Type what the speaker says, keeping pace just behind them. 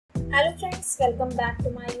Hello friends, welcome back to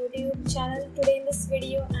my YouTube channel. Today in this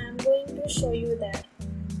video I am going to show you that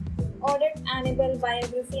Odette Annable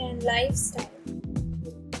biography and lifestyle.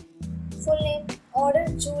 Full name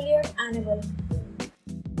Odette Juliet Annable.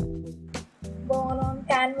 Born on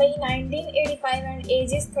 10 May 1985 and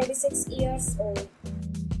age is 36 years old.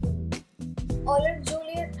 Odette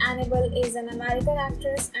Juliet Annable is an American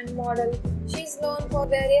actress and model. She is known for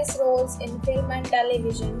various roles in film and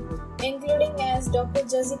television, including as Dr.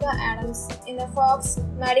 Jessica Adams in the Fox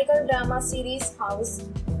medical drama series House,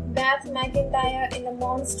 Beth McIntyre in the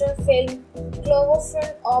monster film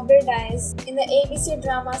Cloverfield Aubrey Dies in the ABC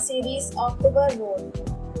drama series October Road,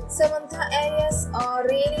 Samantha Arias or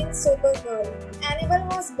Real in Supergirl. Annable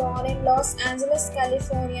was born in Los Angeles,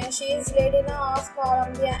 California. She is Latina of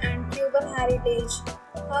Colombia and Cuban heritage.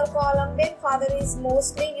 Her Colombian father is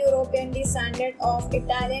mostly European descended of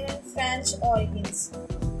Italian and French origins,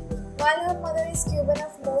 while her mother is Cuban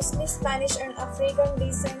of mostly Spanish and African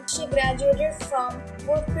descent. She graduated from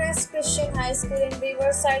Woodcrest Christian High School in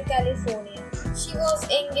Riverside, California. She was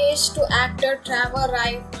engaged to actor Trevor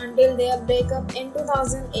Wright until their breakup in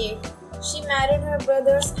 2008. She married her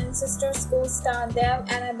brothers and sisters co-star Odette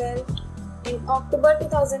Annable. In October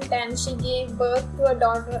 2010, she gave birth to a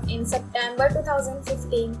daughter. In September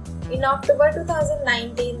 2015, in October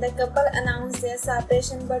 2019, the couple announced their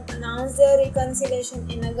separation but announced their reconciliation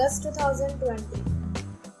in August 2020.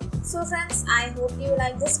 So friends, I hope you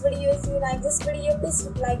like this video. If you like this video, please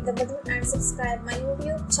hit like the button and subscribe my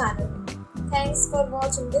YouTube channel. Thanks for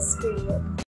watching this video.